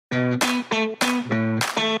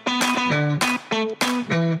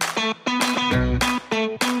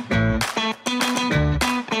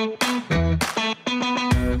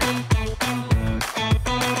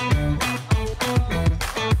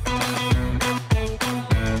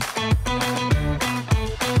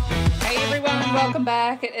welcome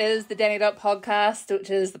back. It is the Danny Podcast, which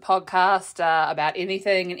is the podcast about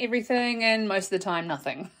anything and everything, and most of the time,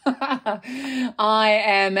 nothing. I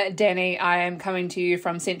am Danny. I am coming to you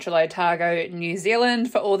from Central Otago, New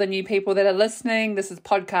Zealand. For all the new people that are listening, this is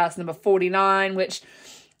podcast number 49, which,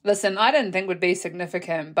 listen, I didn't think would be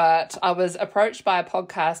significant, but I was approached by a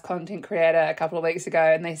podcast content creator a couple of weeks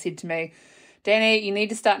ago, and they said to me, Danny, you need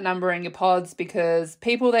to start numbering your pods because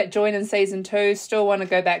people that join in season 2 still want to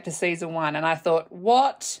go back to season 1. And I thought,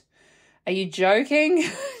 what? Are you joking?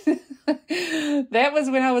 That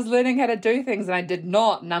was when I was learning how to do things and I did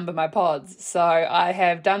not number my pods. So I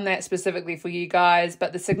have done that specifically for you guys.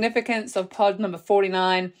 But the significance of pod number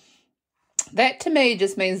 49, that to me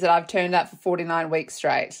just means that I've turned up for 49 weeks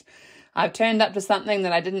straight. I've turned up to something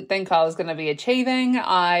that I didn't think I was going to be achieving.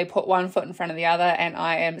 I put one foot in front of the other, and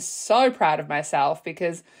I am so proud of myself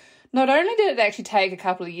because not only did it actually take a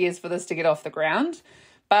couple of years for this to get off the ground,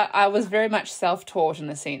 but I was very much self-taught in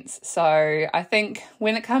a sense. So I think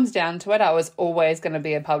when it comes down to it, I was always going to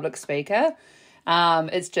be a public speaker.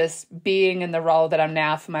 It's just being in the role that I'm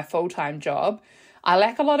now for my full-time job. I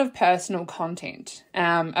lack a lot of personal contact.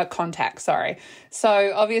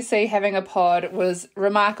 So obviously having a pod was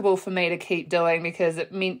remarkable for me to keep doing because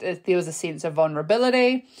it meant that there was a sense of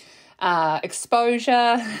vulnerability,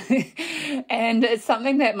 exposure, and it's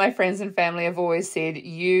something that my friends and family have always said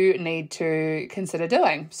you need to consider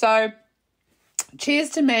doing. So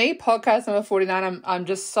cheers to me, podcast number 49. I'm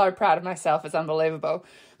just so proud of myself. It's unbelievable.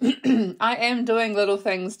 I am doing little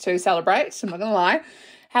things to celebrate, I'm not going to lie.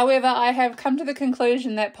 However, I have come to the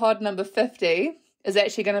conclusion that pod number 50 is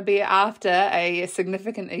actually going to be after a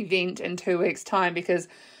significant event in 2 weeks' time because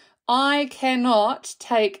I cannot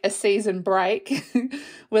take a season break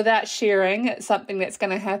without sharing something that's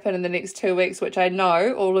going to happen in the next 2 weeks, which I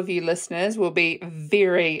know all of you listeners will be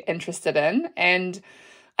very interested in. And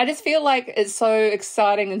I just feel like it's so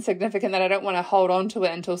exciting and significant that I don't want to hold on to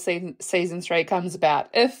it until season 3 comes about,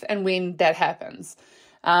 if and when that happens.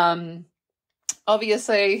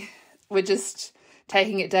 Obviously, we're just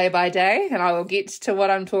taking it day by day, and I will get to what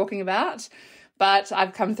I'm talking about. But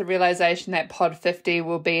I've come to the realization that pod 50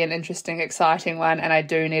 will be an interesting, exciting one, and I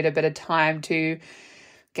do need a bit of time to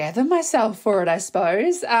gather myself for it, I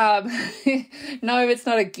suppose. No, it's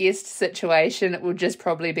not a guest situation. It will just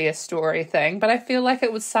probably be a story thing. But I feel like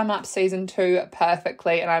it would sum up season 2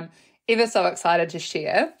 perfectly, and I'm ever so excited to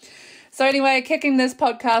share. So anyway, kicking this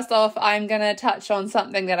podcast off, I'm going to touch on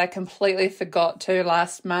something that I completely forgot to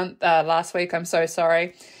last week. I'm so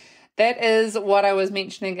sorry. That is what I was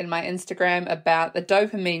mentioning in my Instagram about the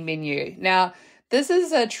dopamine menu. Now, this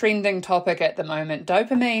is a trending topic at the moment.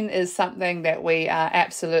 Dopamine is something that we are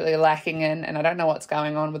absolutely lacking in, and I don't know what's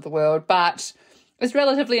going on with the world, but it's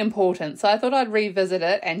relatively important. So I thought I'd revisit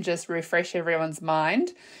it and just refresh everyone's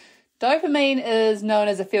mind. Dopamine is known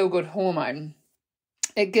as a feel-good hormone.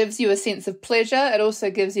 It gives you a sense of pleasure. It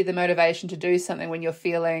also gives you the motivation to do something when you're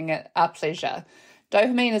feeling a pleasure.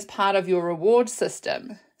 Dopamine is part of your reward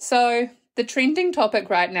system. So the trending topic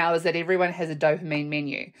right now is that everyone has a dopamine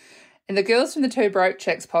menu. And the girls from the Two Broke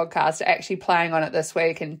Chicks podcast are actually playing on it this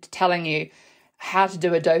week and telling you how to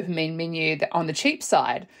do a dopamine menu on the cheap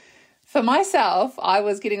side. For myself, I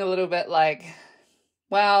was getting a little bit like,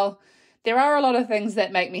 well, there are a lot of things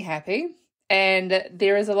that make me happy. And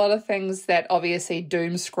there is a lot of things that obviously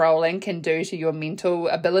doom scrolling can do to your mental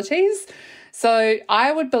abilities. So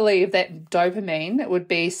I would believe that dopamine would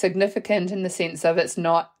be significant in the sense of it's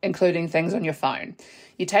not including things on your phone.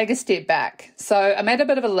 You take a step back. So I made a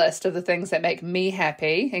bit of a list of the things that make me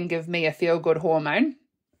happy and give me a feel-good hormone.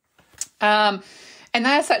 And they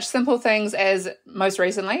are such simple things as, most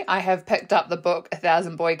recently, I have picked up the book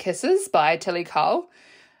 1,000 Boy Kisses by Tilly Cole.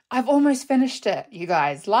 I've almost finished it, you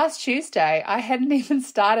guys. Last Tuesday, I hadn't even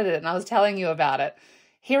started it and I was telling you about it.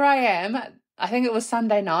 Here I am. I think it was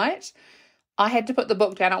Sunday night. I had to put the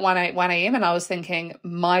book down at 1 a.m. and I was thinking,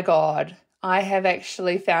 my God, I have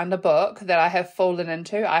actually found a book that I have fallen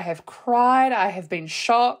into. I have cried. I have been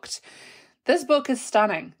shocked. This book is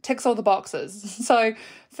stunning. Ticks all the boxes. So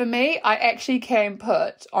for me, I actually can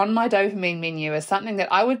put on my dopamine menu as something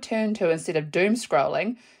that I would turn to instead of doom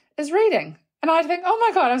scrolling is reading. And I think, oh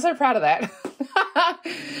my God, I'm so proud of that.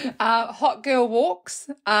 Hot girl walks.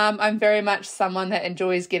 I'm very much someone that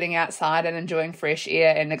enjoys getting outside and enjoying fresh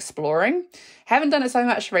air and exploring. Haven't done it so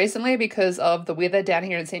much recently because of the weather down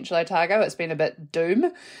here in Central Otago. It's been a bit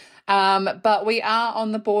doom. But we are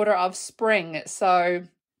on the border of spring. So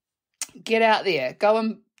get out there. Go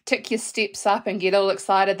and tick your steps up and get all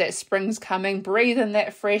excited that spring's coming. Breathe in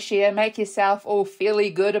that fresh air. Make yourself all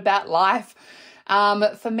feely good about life.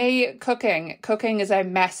 For me, cooking is a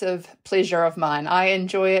massive pleasure of mine. I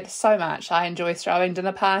enjoy it so much. I enjoy throwing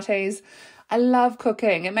dinner parties. I love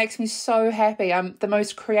cooking. It makes me so happy. I'm the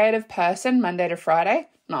most creative person Monday to Friday.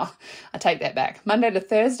 No, I take that back. Monday to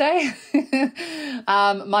Thursday.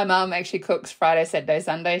 My mum actually cooks Friday, Saturday,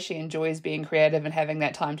 Sunday. She enjoys being creative and having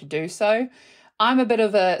that time to do so. I'm a bit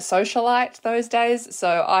of a socialite those days, so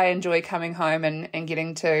I enjoy coming home and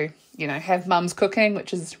getting to, have mum's cooking,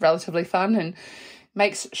 which is relatively fun and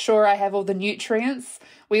makes sure I have all the nutrients.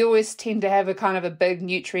 We always tend to have a kind of a big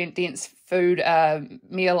nutrient-dense food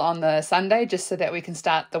meal on the Sunday just so that we can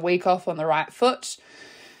start the week off on the right foot.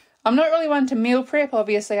 I'm not really one to meal prep.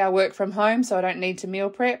 Obviously, I work from home, so I don't need to meal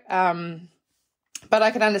prep. But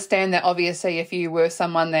I can understand that obviously if you were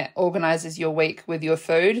someone that organises your week with your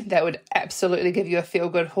food, that would absolutely give you a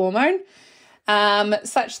feel-good hormone.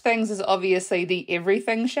 Such things as obviously the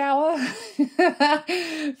everything shower.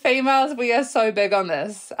 Females, we are so big on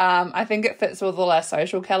this. I think it fits with all our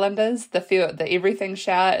social calendars. The everything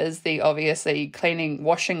shower is the obviously cleaning,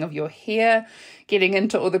 washing of your hair, getting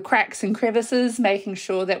into all the cracks and crevices, making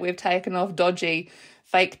sure that we've taken off dodgy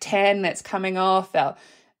fake tan that's coming off.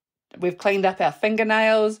 We've cleaned up our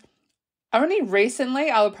fingernails. Only recently,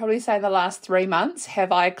 I would probably say in the last 3 months,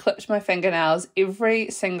 have I clipped my fingernails every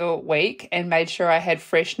single week and made sure I had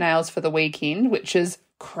fresh nails for the weekend, which is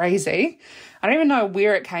crazy. I don't even know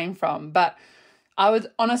where it came from, but I would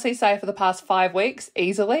honestly say for the past 5 weeks,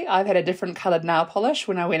 easily, I've had a different coloured nail polish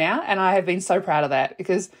when I went out, and I have been so proud of that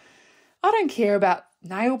because I don't care about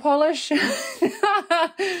nail polish,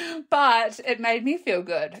 but it made me feel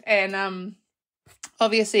good. And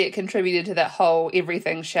obviously, it contributed to that whole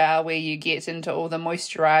everything shower where you get into all the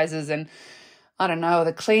moisturizers and, I don't know,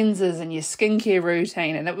 the cleansers and your skincare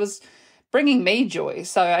routine. And it was bringing me joy.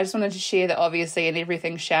 So I just wanted to share that obviously an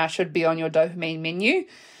everything shower should be on your dopamine menu.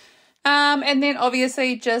 And then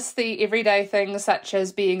obviously just the everyday things such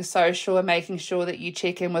as being social and making sure that you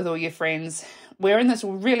check in with all your friends. We're in this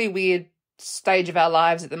really weird stage of our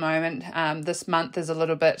lives at the moment. This month is a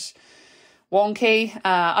little bit wonky.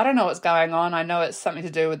 I don't know what's going on. I know it's something to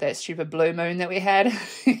do with that stupid blue moon that we had.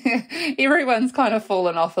 Everyone's kind of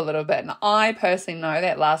fallen off a little bit. And I personally know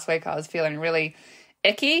that last week I was feeling really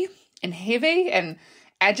icky and heavy and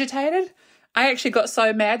agitated. I actually got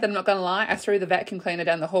so mad that I'm not going to lie, I threw the vacuum cleaner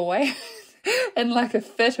down the hallway in like a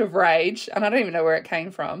fit of rage. And I don't even know where it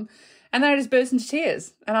came from. And then I just burst into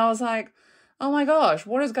tears. And I was like, oh my gosh,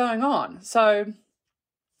 what is going on? So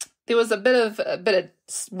there was a bit of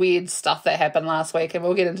weird stuff that happened last week, and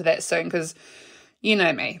we'll get into that soon because you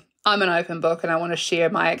know me. I'm an open book and I want to share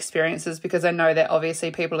my experiences because I know that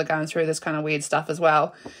obviously people are going through this kind of weird stuff as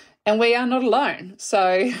well. And we are not alone.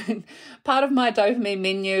 So part of my dopamine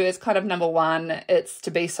menu is kind of number one. It's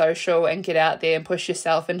to be social and get out there and push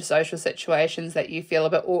yourself into social situations that you feel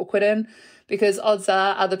a bit awkward in because odds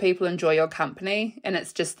are other people enjoy your company and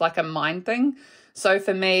it's just like a mind thing. So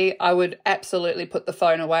for me, I would absolutely put the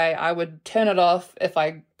phone away. I would turn it off if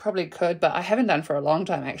I probably could, but I haven't done for a long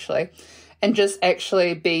time actually. And just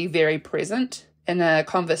actually be very present in a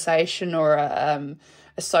conversation or a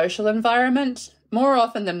social environment. More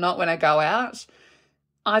often than not when I go out,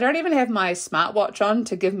 I don't even have my smartwatch on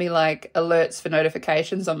to give me like alerts for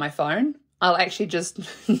notifications on my phone. I'll actually just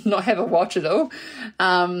not have a watch at all.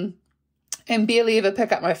 And barely ever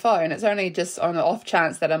pick up my phone. It's only just on the off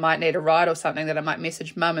chance that I might need a ride or something that I might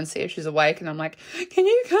message mum and see if she's awake and I'm like, can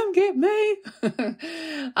you come get me?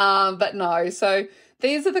 But no, so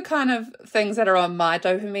these are the kind of things that are on my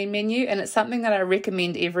dopamine menu, and it's something that I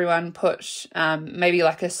recommend everyone put maybe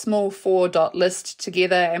like a small 4-dot list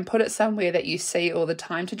together and put it somewhere that you see all the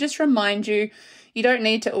time to just remind you. You don't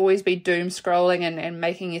need to always be doom scrolling and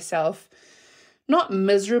making yourself not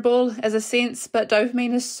miserable as a sense, but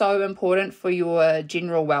dopamine is so important for your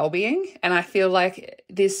general well-being. And I feel like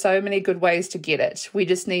there's so many good ways to get it. We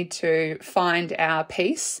just need to find our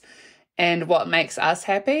peace and what makes us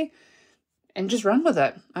happy and just run with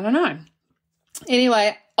it. I don't know.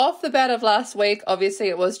 Anyway, off the bat of last week, obviously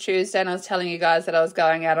it was Tuesday and I was telling you guys that I was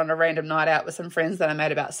going out on a random night out with some friends that I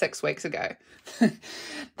made about 6 weeks ago.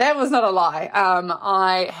 That was not a lie.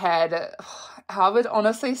 I would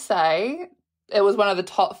honestly say it was one of the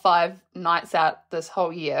top 5 nights out this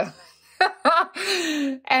whole year.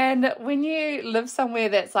 And when you live somewhere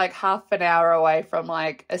that's like half an hour away from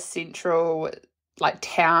like a central like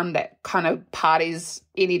town that kind of parties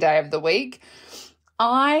any day of the week,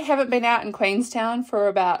 I haven't been out in Queenstown for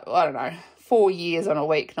about, 4 years on a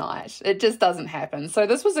weeknight. It just doesn't happen. So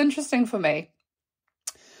this was interesting for me.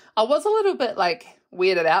 I was a little bit like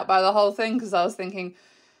weirded out by the whole thing because I was thinking,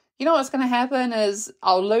 you know what's going to happen is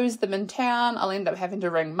I'll lose them in town. I'll end up having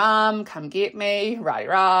to ring mum, come get me,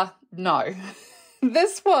 rah-rah. No,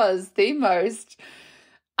 this was the most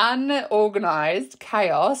unorganized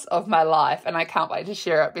chaos of my life, and I can't wait to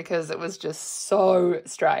share it because it was just so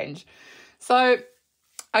strange. So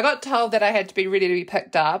I got told that I had to be ready to be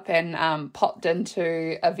picked up and popped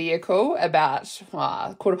into a vehicle about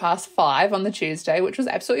 5:15 on the Tuesday, which was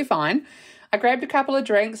absolutely fine. I grabbed a couple of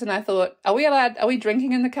drinks and I thought, are we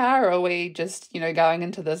drinking in the car, or are we just, going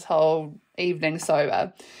into this whole evening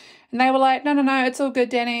sober? And they were like, no, it's all good,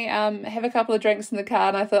 Danny. Have a couple of drinks in the car.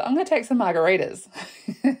 And I thought, I'm going to take some margaritas.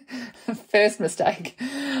 First mistake.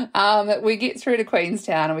 We get through to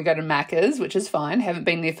Queenstown and we go to Macca's, which is fine. Haven't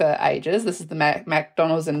been there for ages. This is the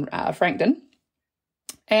McDonald's in Frankton.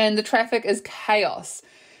 And the traffic is chaos.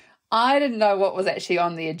 I didn't know what was actually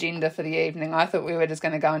on the agenda for the evening. I thought we were just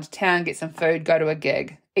going to go into town, get some food, go to a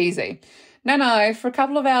gig. Easy. No, for a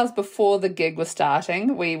couple of hours before the gig was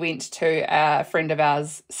starting, we went to a friend of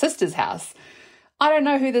ours' sister's house. I don't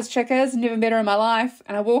know who this chick is, never met her in my life,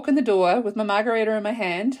 and I walk in the door with my margarita in my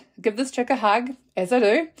hand, give this chick a hug, as I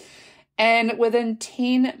do, and within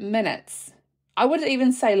 10 minutes, I would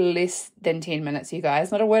even say less than 10 minutes, you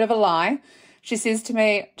guys, not a word of a lie, she says to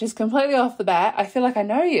me, just completely off the bat, I feel like I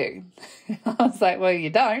know you. I was like, well,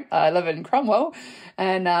 you don't. I live in Cromwell,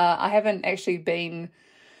 and I haven't actually been,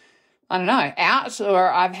 I don't know, out,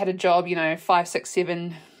 or I've had a job, 5, 6,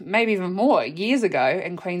 7, maybe even more years ago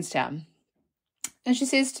in Queenstown. And she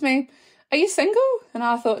says to me, are you single? And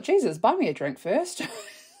I thought, Jesus, buy me a drink first.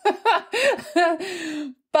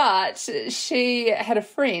 But she had a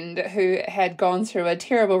friend who had gone through a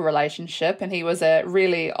terrible relationship, and he was a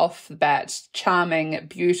really off the bat, charming,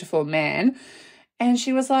 beautiful man. And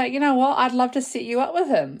she was like, you know what, I'd love to set you up with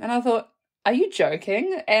him. And I thought, are you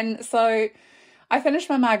joking? And so I finished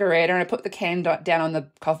my margarita and I put the can down on the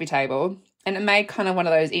coffee table, and it made kind of one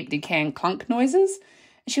of those empty can clunk noises.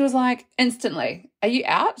 And she was like, instantly, are you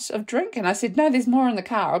out of drink? And I said, no, there's more in the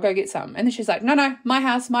car. I'll go get some. And then she's like, no, my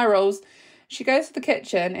house, my rules. She goes to the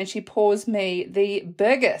kitchen and she pours me the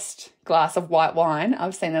biggest glass of white wine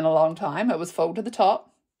I've seen in a long time. It was full to the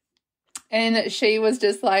top. And she was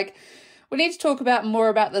just like, we need to talk more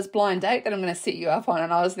about this blind date that I'm going to set you up on.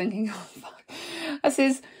 And I was thinking, oh, fuck. I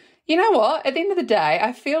says, you know what? At the end of the day,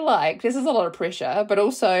 I feel like this is a lot of pressure, but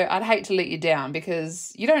also I'd hate to let you down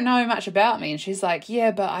because you don't know much about me. And she's like,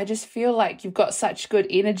 yeah, but I just feel like you've got such good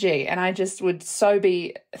energy and I just would so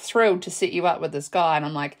be thrilled to set you up with this guy. And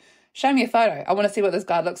I'm like, show me a photo. I want to see what this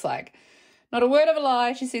guy looks like. Not a word of a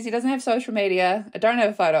lie. She says he doesn't have social media. I don't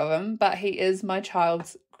have a photo of him, but he is my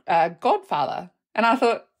child's godfather. And I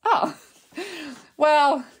thought, oh,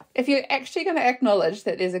 well, if you're actually going to acknowledge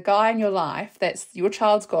that there's a guy in your life that's your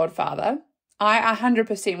child's godfather, I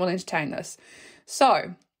 100% will entertain this.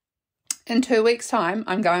 So in 2 weeks' time,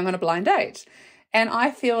 I'm going on a blind date. And I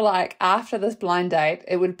feel like after this blind date,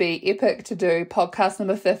 it would be epic to do podcast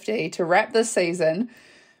number 50 to wrap this season.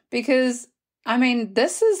 Because, I mean,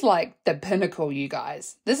 this is like the pinnacle, you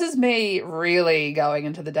guys. This is me really going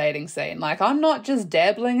into the dating scene. Like, I'm not just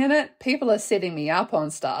dabbling in it. People are setting me up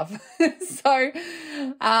on stuff. So,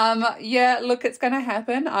 yeah, look, it's going to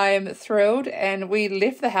happen. I am thrilled. And we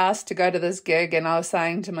left the house to go to this gig. And I was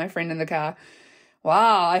saying to my friend in the car,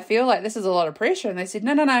 wow, I feel like this is a lot of pressure. And they said,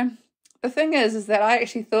 no. The thing is that I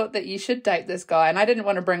actually thought that you should date this guy. And I didn't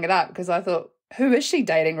want to bring it up because I thought, who is she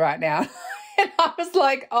dating right now? And I was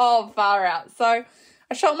like, oh, far out. So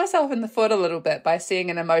I shot myself in the foot a little bit by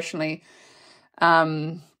seeing an emotionally,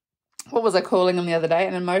 what was I calling him the other day?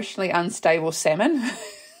 An emotionally unstable salmon.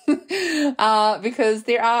 Because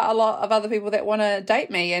there are a lot of other people that want to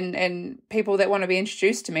date me and people that want to be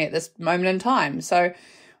introduced to me at this moment in time. So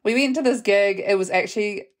we went to this gig. It was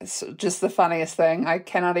actually just the funniest thing. I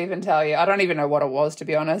cannot even tell you. I don't even know what it was, to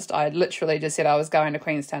be honest. I literally just said I was going to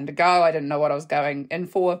Queenstown to go. I didn't know what I was going in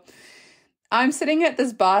for. I'm sitting at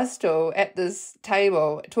this bar stool at this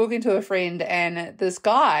table talking to a friend, and this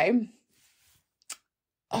guy,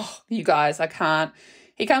 oh, you guys, I can't.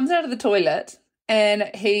 He comes out of the toilet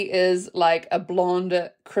and he is like a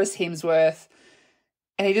blonde Chris Hemsworth,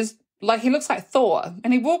 and he looks like Thor,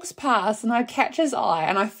 and he walks past and I catch his eye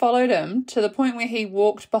and I followed him to the point where he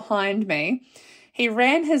walked behind me. He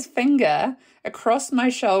ran his finger across my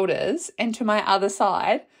shoulders and to my other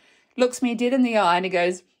side, looks me dead in the eye, and he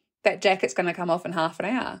goes, that jacket's going to come off in half an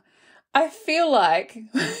hour. I feel like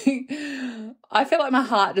my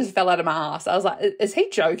heart just fell out of my ass. I was like, is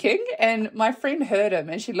he joking? And my friend heard him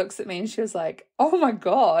and she looks at me and she was like, oh my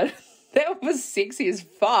God, that was sexy as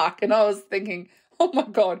fuck. And I was thinking, oh my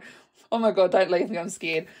God, don't leave me, I'm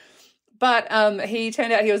scared. But he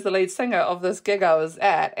turned out he was the lead singer of this gig I was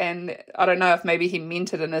at, and I don't know if maybe he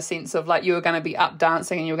meant it in a sense of like you were going to be up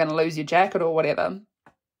dancing and you were going to lose your jacket or whatever.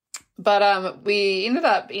 But we ended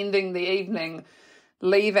up ending the evening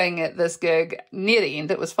leaving at this gig near the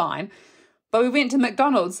end. It was fine. But we went to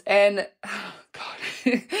McDonald's and, oh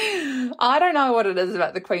God, I don't know what it is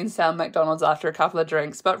about the Queenstown McDonald's after a couple of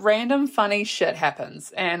drinks, but random funny shit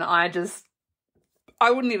happens. And I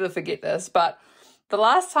would never forget this, but the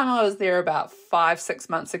last time I was there about 5-6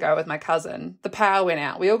 months ago with my cousin, the power went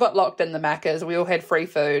out. We all got locked in the Maccas. We all had free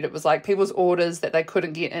food. It was like people's orders that they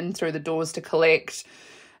couldn't get in through the doors to collect.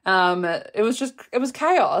 It was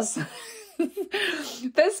chaos.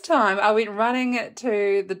 This time I went running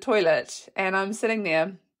to the toilet and I'm sitting there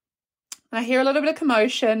and I hear a little bit of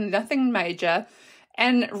commotion, nothing major,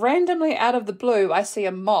 and randomly out of the blue I see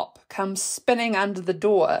a mop come spinning under the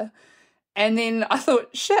door, and then I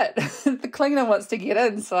thought, shit, the cleaner wants to get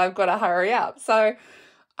in, so I've got to hurry up. So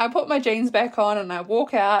I put my jeans back on and I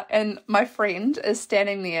walk out, and my friend is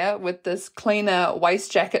standing there with this cleaner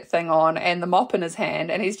waist jacket thing on and the mop in his hand,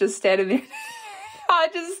 and he's just standing there. I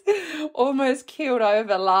just almost keeled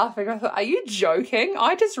over laughing. I thought, are you joking?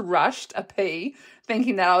 I just rushed a pee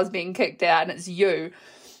thinking that I was being kicked out and it's you.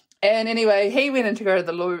 And anyway, he went in to go to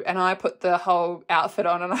the loo and I put the whole outfit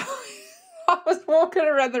on and I was walking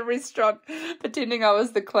around the restaurant pretending I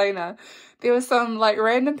was the cleaner. There were some like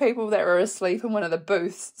random people that were asleep in one of the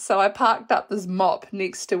booths. So I parked up this mop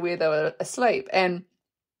next to where they were asleep and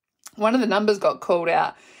one of the numbers got called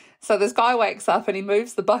out. So this guy wakes up and he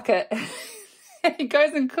moves the bucket. He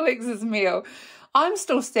goes and collects his meal. I'm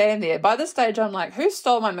still standing there. By this stage, I'm like, who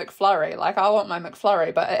stole my McFlurry? Like, I want my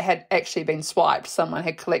McFlurry, but it had actually been swiped. Someone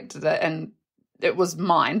had collected it and it was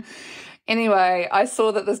mine. Anyway, I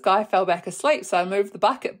saw that this guy fell back asleep, so I moved the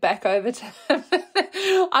bucket back over to him.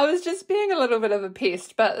 I was just being a little bit of a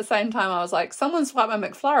pest, but at the same time, I was like, someone swiped my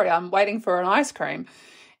McFlurry. I'm waiting for an ice cream.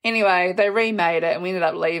 Anyway, they remade it and we ended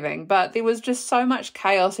up leaving. But there was just so much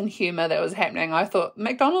chaos and humour that was happening. I thought,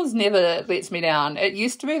 McDonald's never lets me down. It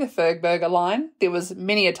used to be the Ferg Burger line. There was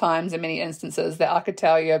many a times and many instances that I could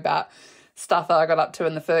tell you about stuff that I got up to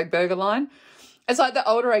in the Ferg Burger line. It's like the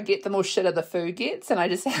older I get, the more shitter the food gets. And I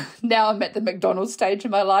just, now I'm at the McDonald's stage in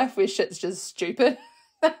my life where shit's just stupid.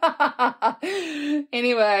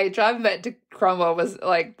 Anyway, driving back to Cromwell was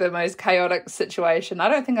like the most chaotic situation. I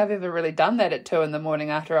don't think I've ever really done that at 2 a.m.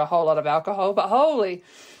 after a whole lot of alcohol, but holy,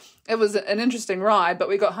 it was an interesting ride. But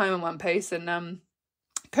we got home in one piece, and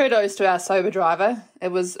kudos to our sober driver.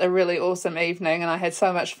 It was a really awesome evening and I had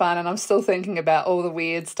so much fun, and I'm still thinking about all the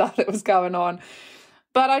weird stuff that was going on.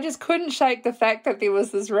 But I just couldn't shake the fact that there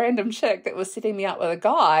was this random chick that was setting me up with a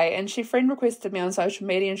guy, and she friend requested me on social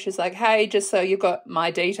media, and she's like, hey, just so you've got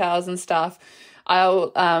my details and stuff,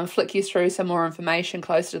 I'll flick you through some more information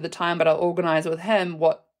closer to the time, but I'll organise with him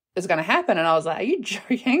what is going to happen. And I was like, are you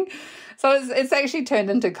joking? So it's actually turned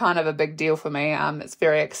into kind of a big deal for me. It's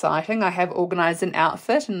very exciting. I have organised an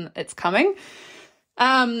outfit and it's coming.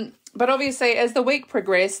 But obviously as the week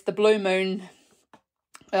progressed, the blue moon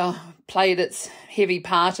played its heavy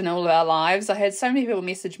part in all of our lives. I had so many people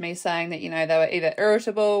message me saying that, you know, they were either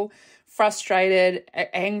irritable, frustrated,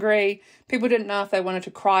 angry. People didn't know if they wanted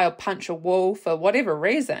to cry or punch a wall for whatever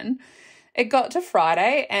reason. It got to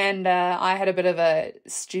Friday and I had a bit of a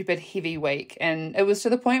stupid heavy week, and it was to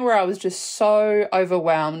the point where I was just so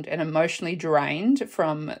overwhelmed and emotionally drained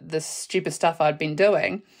from the stupid stuff I'd been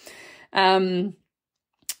doing. And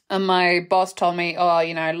my boss told me,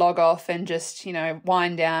 log off and just,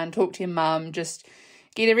 wind down, talk to your mum, just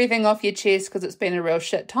get everything off your chest because it's been a real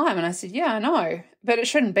shit time. And I said, yeah, I know, but it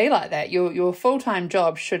shouldn't be like that. Your full-time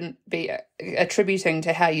job shouldn't be attributing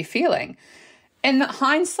to how you're feeling. In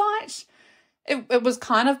hindsight, it was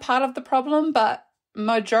kind of part of the problem, but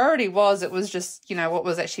majority it was just, what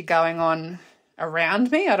was actually going on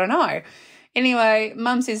around me. I don't know. Anyway,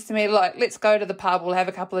 mum says to me, like, let's go to the pub, we'll have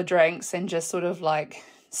a couple of drinks and just sort of like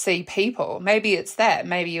see people. Maybe it's that.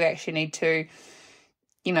 Maybe you actually need to,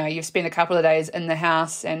 you've spent a couple of days in the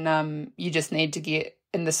house and you just need to get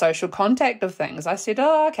in the social contact of things. I said,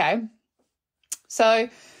 oh, okay. So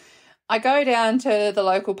I go down to the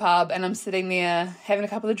local pub and I'm sitting there having a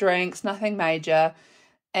couple of drinks, nothing major.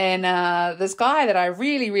 And this guy that I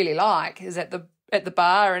really, really like is at the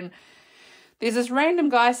bar, and there's this random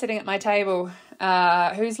guy sitting at my table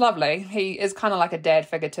who's lovely. He is kind of like a dad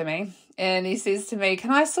figure to me. And he says to me,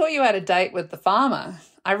 can I sort you out a date with the farmer?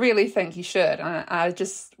 I really think you should. And I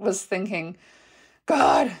just was thinking,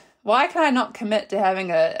 God, why can I not commit to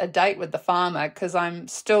having a date with the farmer? Because I'm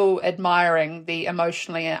still admiring the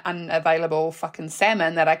emotionally unavailable fucking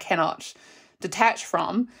salmon that I cannot detach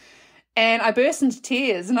from. And I burst into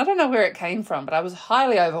tears, and I don't know where it came from, but I was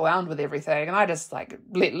highly overwhelmed with everything, and I just like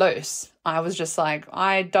let loose. I was just like,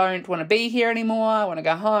 I don't want to be here anymore. I want to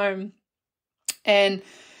go home. And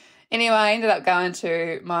anyway, I ended up going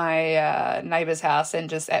to my neighbour's house and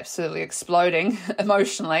just absolutely exploding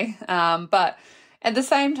emotionally. But at the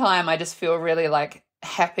same time, I just feel really like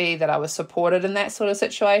happy that I was supported in that sort of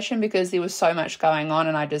situation, because there was so much going on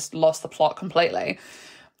and I just lost the plot completely.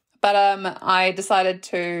 But I decided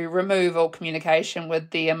to remove all communication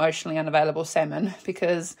with the emotionally unavailable salmon,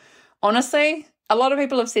 because honestly, a lot of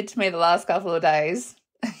people have said to me the last couple of days,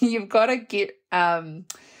 you've got to get, under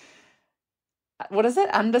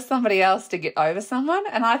somebody else to get over someone.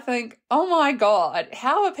 And I think, oh my God,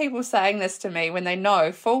 how are people saying this to me when they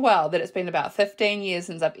know full well that it's been about 15 years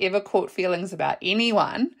since I've ever caught feelings about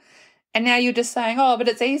anyone? And now you're just saying, oh, but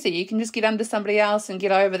it's easy. You can just get under somebody else and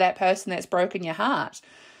get over that person that's broken your heart.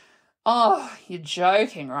 Oh, you're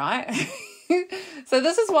joking, right? So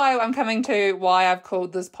this is why I'm coming to why I've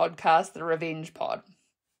called this podcast the Revenge Pod.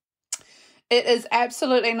 It is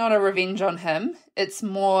absolutely not a revenge on him. It's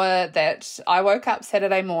more that I woke up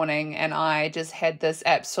Saturday morning and I just had this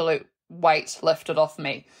absolute weight lifted off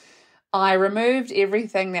me. I removed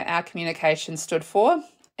everything that our communication stood for,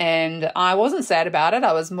 and I wasn't sad about it.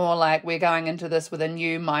 I was more like, we're going into this with a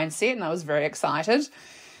new mindset, and I was very excited.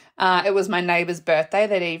 It was my neighbour's birthday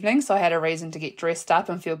that evening, so I had a reason to get dressed up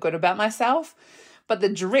and feel good about myself. But the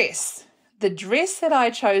dress that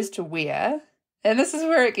I chose to wear, and this is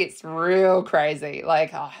where it gets real crazy.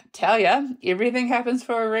 Like, I tell you, everything happens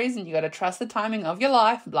for a reason. You got to trust the timing of your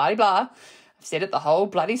life, blah, blah. I've said it the whole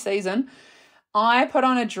bloody season. I put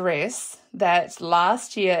on a dress that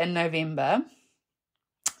last year in November,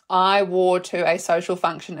 I wore to a social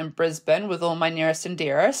function in Brisbane with all my nearest and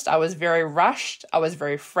dearest. I was very rushed. I was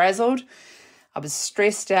very frazzled. I was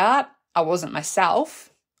stressed out. I wasn't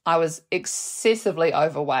myself. I was excessively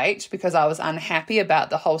overweight because I was unhappy about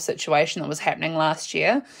the whole situation that was happening last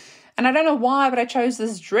year. And I don't know why, but I chose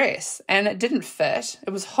this dress and it didn't fit.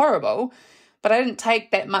 It was horrible. But I didn't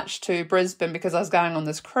take that much to Brisbane because I was going on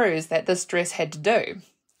this cruise that this dress had to do.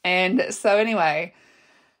 And so anyway,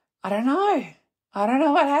 I don't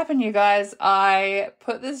know what happened, you guys. I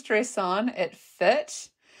put this dress on. It fit.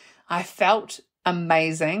 I felt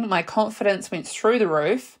amazing. My confidence went through the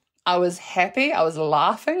roof. I was happy. I was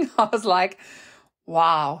laughing. I was like,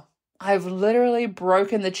 wow, I've literally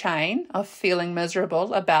broken the chain of feeling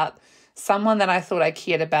miserable about someone that I thought I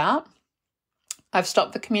cared about. I've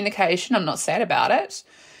stopped the communication. I'm not sad about it.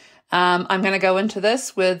 I'm going to go into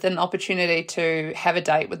this with an opportunity to have a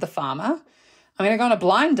date with the farmer. I'm going to go on a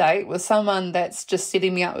blind date with someone that's just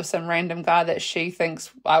setting me up with some random guy that she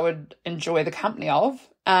thinks I would enjoy the company of.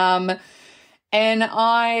 And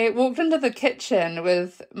I walked into the kitchen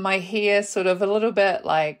with my hair sort of a little bit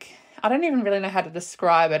like, I don't even really know how to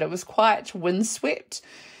describe it. It was quite windswept.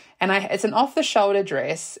 And it's an off-the-shoulder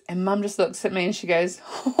dress. And Mum just looks at me and she goes,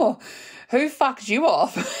 oh, who fucked you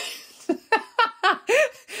off? And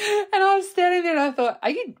I was standing there and I thought, are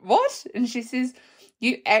you, what? And she says,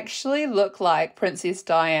 you actually look like Princess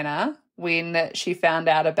Diana when she found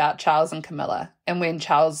out about Charles and Camilla and when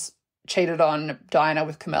Charles cheated on Diana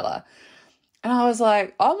with Camilla. And I was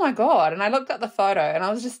like, oh my God. And I looked at the photo and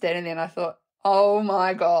I was just standing there and I thought, oh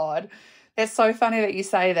my God, that's so funny that you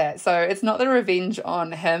say that. So it's not the revenge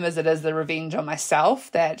on him as it is the revenge on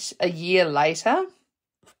myself that a year later,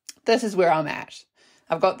 this is where I'm at.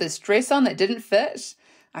 I've got this dress on that didn't fit.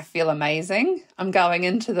 I feel amazing. I'm going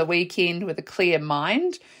into the weekend with a clear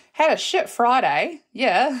mind. Had a shit Friday,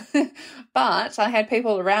 yeah, but I had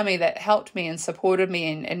people around me that helped me and supported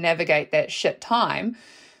me and navigate that shit time.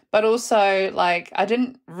 But also, like, I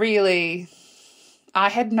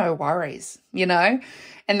had no worries, you know,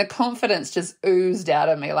 and the confidence just oozed out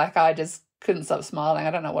of me. Like, I just couldn't stop smiling.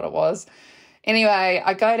 I don't know what it was. Anyway,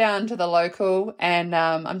 I go down to the local and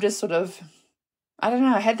I'm just sort of, I don't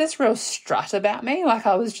know, I had this real strut about me. Like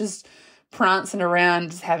I was just prancing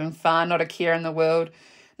around, just having fun, not a care in the world.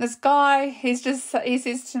 And this guy, he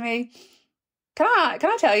says to me, can I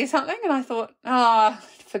tell you something? And I thought,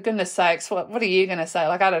 for goodness sakes, what are you going to say?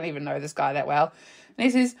 Like, I don't even know this guy that well. And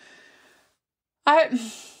he says, I'm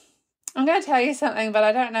going to tell you something, but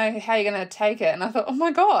I don't know how you're going to take it. And I thought, oh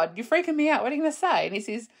my God, you're freaking me out. What are you going to say? And he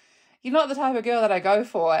says, you're not the type of girl that I go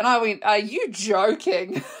for. And I went, are you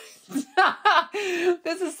joking?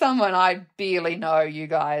 This is someone I barely know, you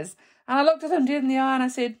guys. And I looked at him dead in the eye and I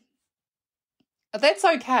said, that's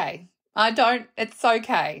okay. It's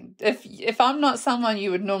okay. If I'm not someone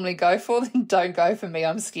you would normally go for, then don't go for me.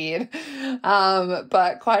 I'm scared.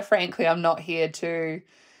 But quite frankly, I'm not here to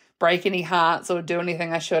break any hearts or do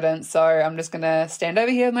anything I shouldn't. So I'm just going to stand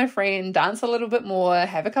over here with my friend, dance a little bit more,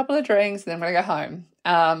 have a couple of drinks, and then I'm going to go home.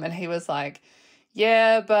 And he was like,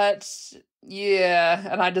 yeah.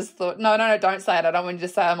 And I just thought, no, don't say it. I don't want you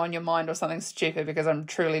to say I'm on your mind or something stupid, because I'm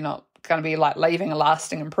truly not going to be like leaving a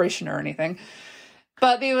lasting impression or anything.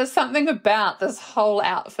 But there was something about this whole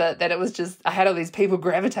outfit that it was just, I had all these people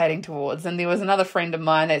gravitating towards. And there was another friend of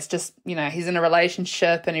mine that's just, he's in a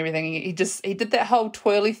relationship and everything. He did that whole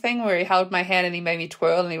twirly thing where he held my hand and he made me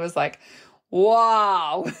twirl, and he was like,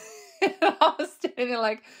 wow. And I was standing there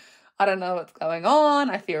like, I don't know what's going on.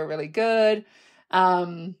 I feel really good.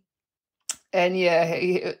 And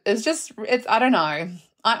yeah, I don't know.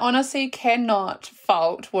 I honestly cannot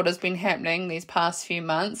fault what has been happening these past few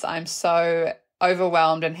months. I'm so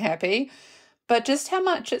overwhelmed and happy, but just how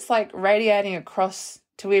much it's like radiating across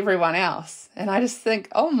to everyone else. And I just think,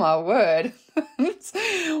 oh my word, it's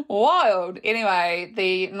wild. Anyway,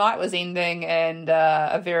 the night was ending, and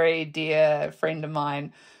a very dear friend of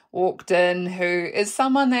mine walked in, who is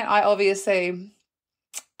someone that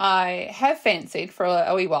I have fancied for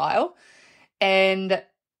a wee while. And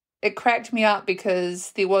it cracked me up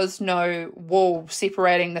because there was no wall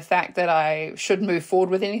separating the fact that I should move forward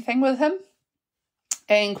with anything with him.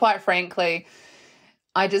 And quite frankly,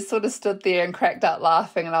 I just sort of stood there and cracked up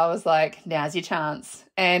laughing, and I was like, now's your chance.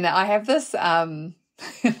 And I have this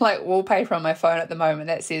like wallpaper on my phone at the moment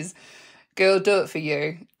that says, girl, do it for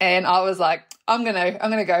you. And I was like, I'm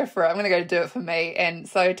gonna go for it. I'm gonna go do it for me. And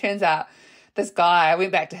so it turns out this guy, I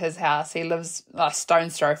went back to his house. He lives a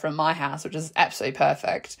stone's throw from my house, which is absolutely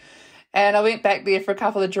perfect. And I went back there for a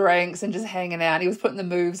couple of drinks and just hanging out. He was putting the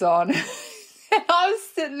moves on. And I was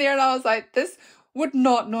sitting there and I was like, this would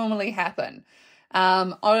not normally happen.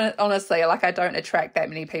 Honestly, like, I don't attract that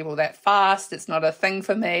many people that fast. It's not a thing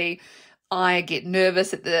for me. I get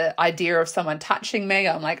nervous at the idea of someone touching me.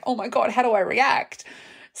 I'm like, oh my God, how do I react?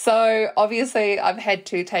 So obviously I've had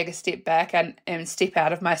to take a step back and step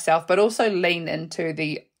out of myself, but also lean into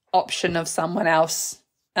the option of someone else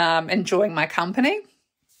enjoying my company.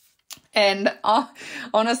 And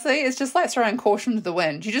honestly, it's just like throwing caution to the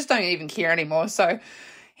wind. You just don't even care anymore. So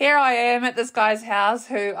here I am at this guy's house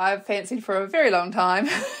who I've fancied for a very long time,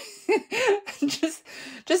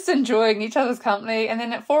 just enjoying each other's company. And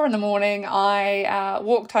then at 4 a.m, I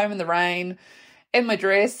walked home in the rain, in my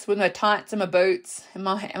dress, with my tights and my boots and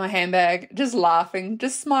my handbag, just laughing,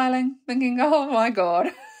 just smiling, thinking, oh my God,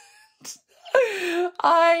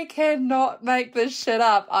 I cannot make this shit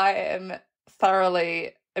up. I am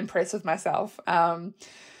thoroughly impressed with myself.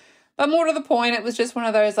 But more to the point, it was just one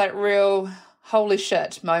of those like real holy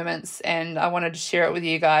shit moments, and I wanted to share it with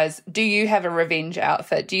you guys. Do you have a revenge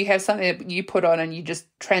outfit? Do you have something that you put on and you just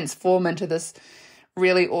transform into this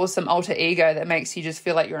really awesome alter ego that makes you just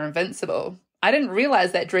feel like you're invincible? I didn't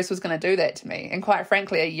realize that dress was going to do that to me. And quite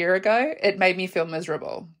frankly, a year ago, it made me feel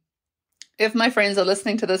miserable. If my friends are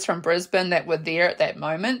listening to this from Brisbane that were there at that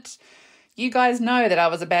moment, you guys know that I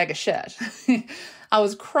was a bag of shit. I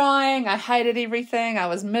was crying. I hated everything. I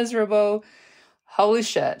was miserable. Holy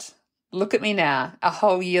shit. Look at me now, a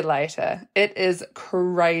whole year later. It is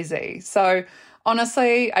crazy. So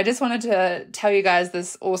honestly, I just wanted to tell you guys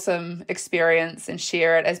this awesome experience and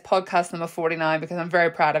share it as podcast number 49, because I'm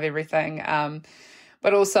very proud of everything.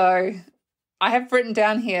 But also, I have written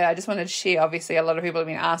down here, I just wanted to share, obviously, a lot of people have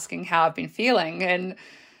been asking how I've been feeling. And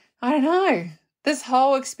I don't know, this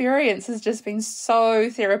whole experience has just been so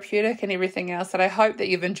therapeutic and everything else that I hope that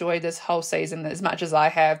you've enjoyed this whole season as much as I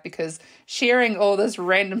have, because sharing all this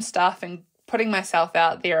random stuff and putting myself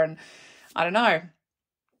out there, and I don't know,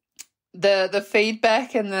 the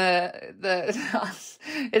feedback and the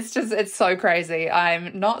it's so crazy.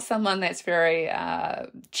 I'm not someone that's very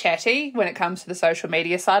chatty when it comes to the social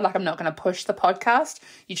media side. Like, I'm not going to push the podcast.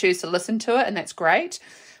 You choose to listen to it, and that's great.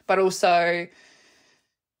 But also,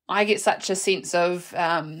 I get such a sense of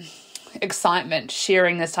excitement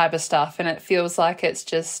sharing this type of stuff, and it feels like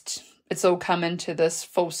it's all come into this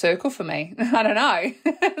full circle for me. I don't know.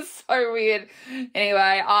 It's so weird. Anyway,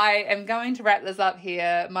 I am going to wrap this up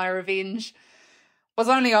here. My revenge was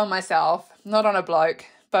only on myself, not on a bloke,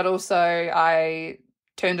 but also I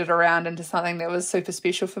turned it around into something that was super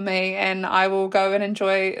special for me, and I will go and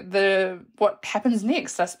enjoy what happens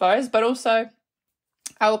next, I suppose. But also,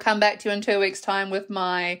 I will come back to you in 2 weeks' time with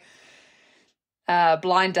my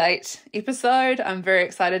blind date episode. I'm very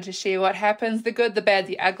excited to share what happens, the good, the bad,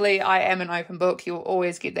 the ugly. I am an open book. You'll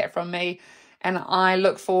always get that from me. And I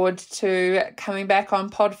look forward to coming back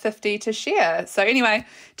on Pod 50 to share. So anyway,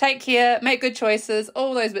 take care, make good choices,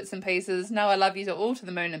 all those bits and pieces. Know I love you all to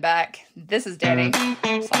the moon and back. This is Danny,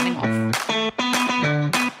 signing off.